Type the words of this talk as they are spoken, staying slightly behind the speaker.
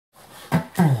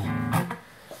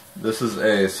This is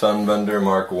a Sunbender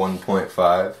Mark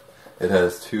 1.5. It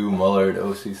has two Mullard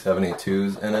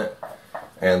OC72s in it,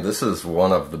 and this is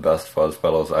one of the best fuzz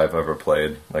pedals I've ever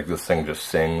played. Like, this thing just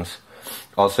sings.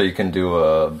 Also, you can do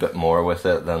a bit more with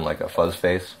it than like a fuzz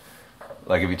face.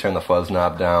 Like, if you turn the fuzz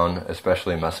knob down,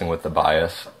 especially messing with the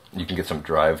bias, you can get some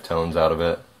drive tones out of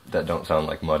it that don't sound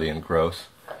like muddy and gross.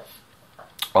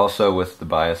 Also, with the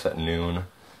bias at noon,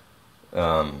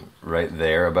 right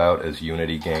there about is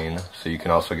unity gain, so you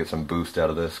can also get some boost out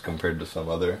of this compared to some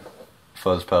other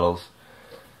fuzz pedals.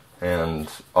 And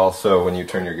also, when you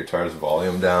turn your guitar's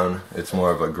volume down, it's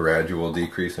more of a gradual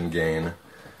decrease in gain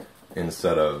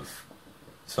instead of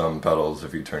some pedals.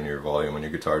 If you turn your volume on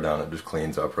your guitar down, it just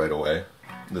cleans up right away.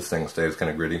 This thing stays kind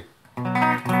of gritty.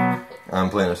 I'm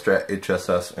playing a Strat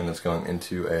HSS, and it's going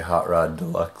into a Hot Rod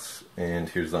Deluxe, and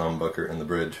here's the humbucker in the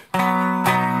bridge.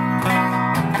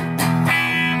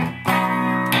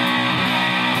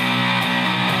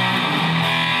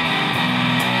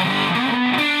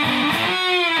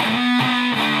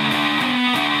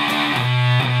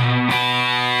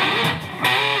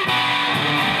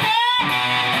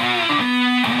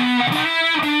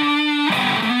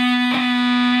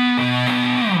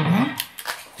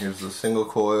 Here's the single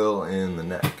coil in the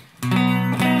neck.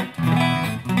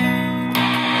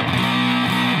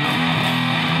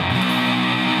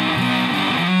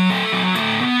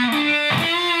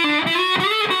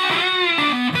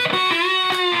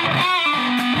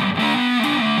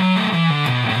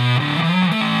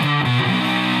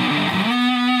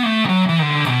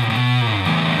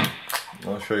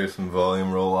 I'll show you some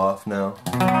volume roll off now.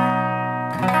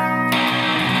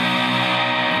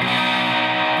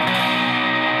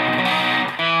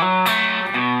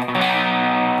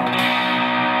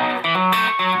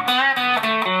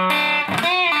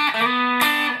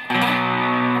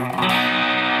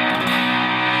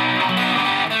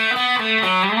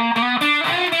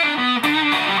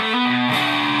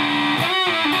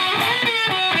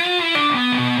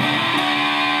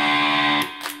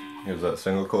 Here's that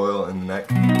single coil in the neck.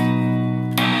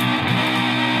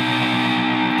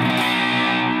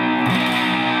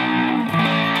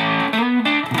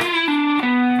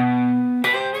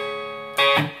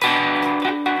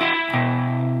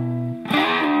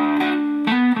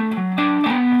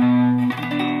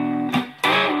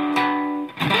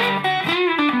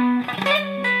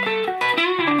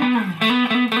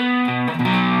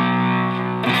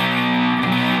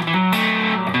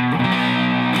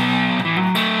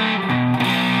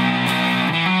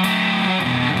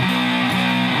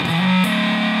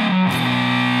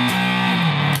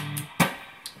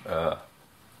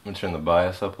 I'm gonna turn the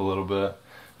bias up a little bit.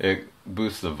 It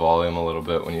boosts the volume a little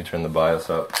bit when you turn the bias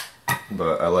up,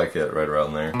 but I like it right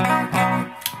around there.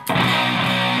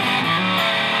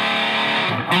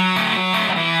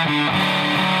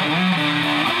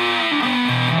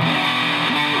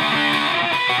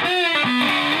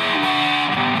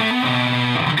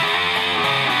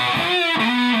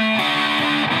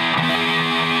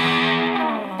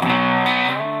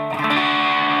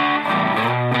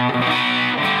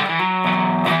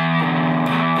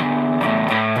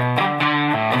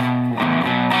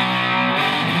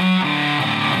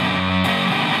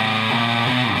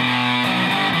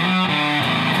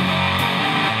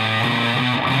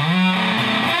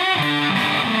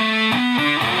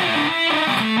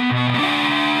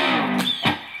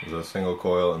 Single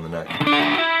coil in the neck.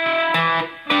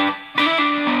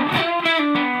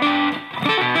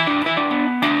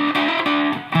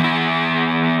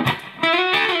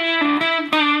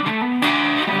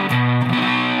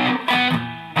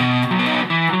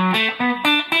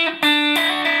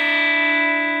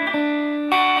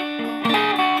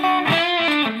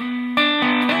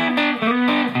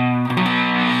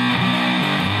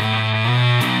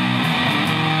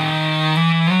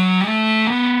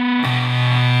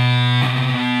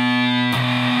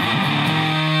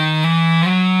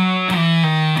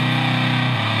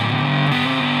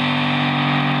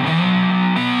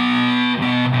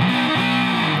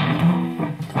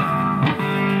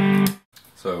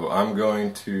 So I'm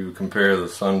going to compare the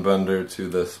Sunbender to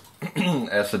this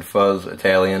Acid Fuzz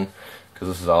Italian, because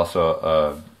this is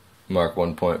also a Mark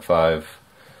 1.5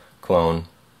 clone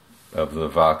of the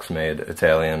Vox-made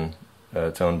Italian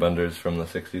tone benders from the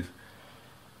 60s.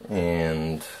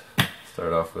 And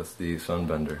start off with the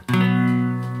Sunbender.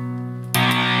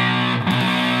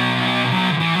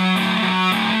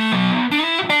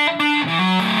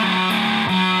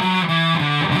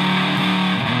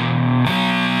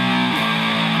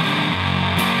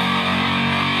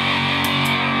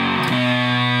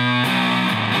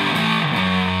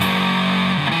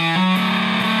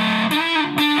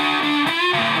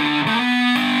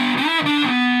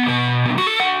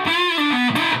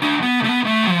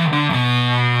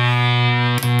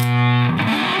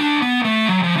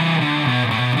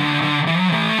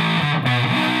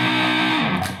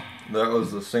 That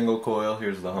was the single coil.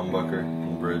 Here's the humbucker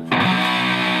and bridge.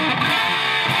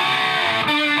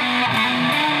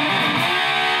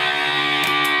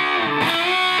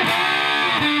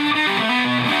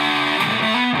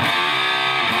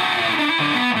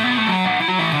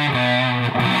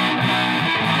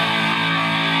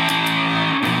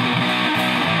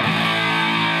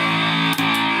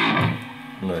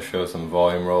 I'm going to show some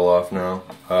volume roll off now.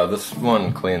 This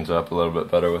one cleans up a little bit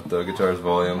better with the guitar's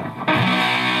volume.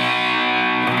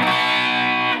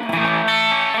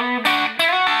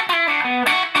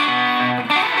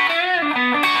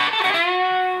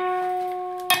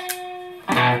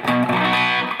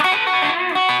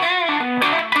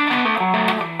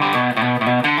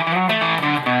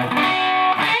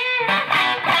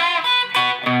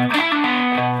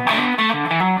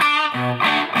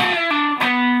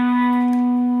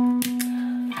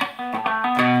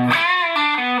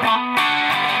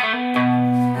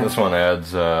 This one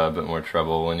adds a bit more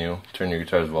treble when you turn your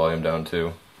guitar's volume down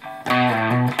too.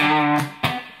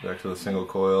 Back to the single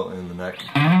coil in the neck.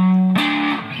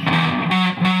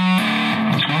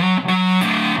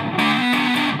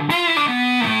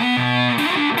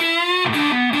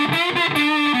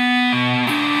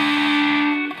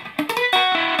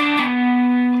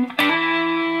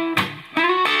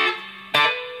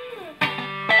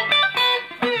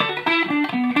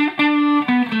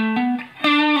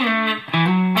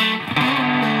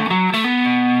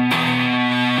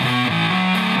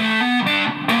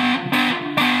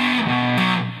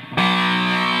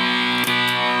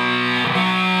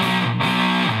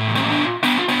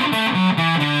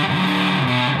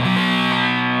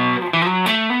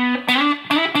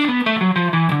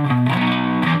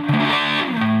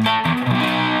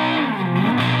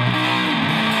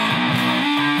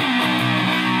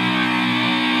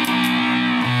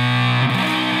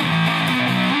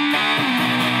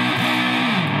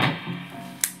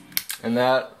 And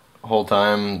that whole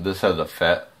time, this had the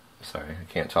fat, sorry,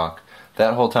 I can't talk.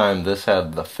 That whole time, this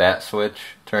had the fat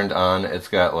switch turned on. It's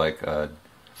got like a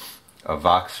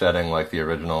Vox setting like the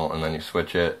original, and then you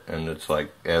switch it, and it's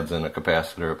like adds in a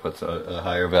capacitor, it puts a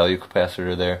higher value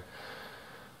capacitor there.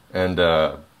 And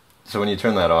so when you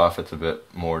turn that off, it's a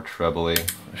bit more trebly.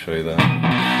 I'll show you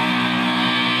that.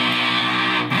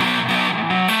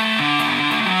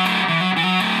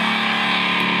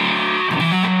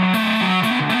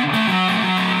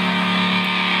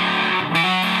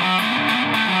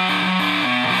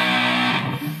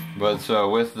 But so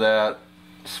with that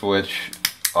switch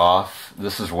off,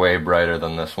 this is way brighter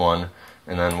than this one,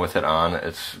 and then with it on,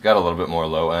 it's got a little bit more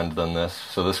low end than this,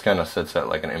 so this kind of sits at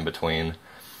like an in-between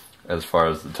as far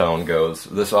as the tone goes.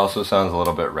 This also sounds a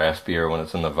little bit raspier when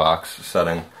it's in the Vox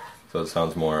setting, so it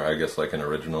sounds more, I guess, like an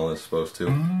original is supposed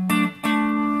to.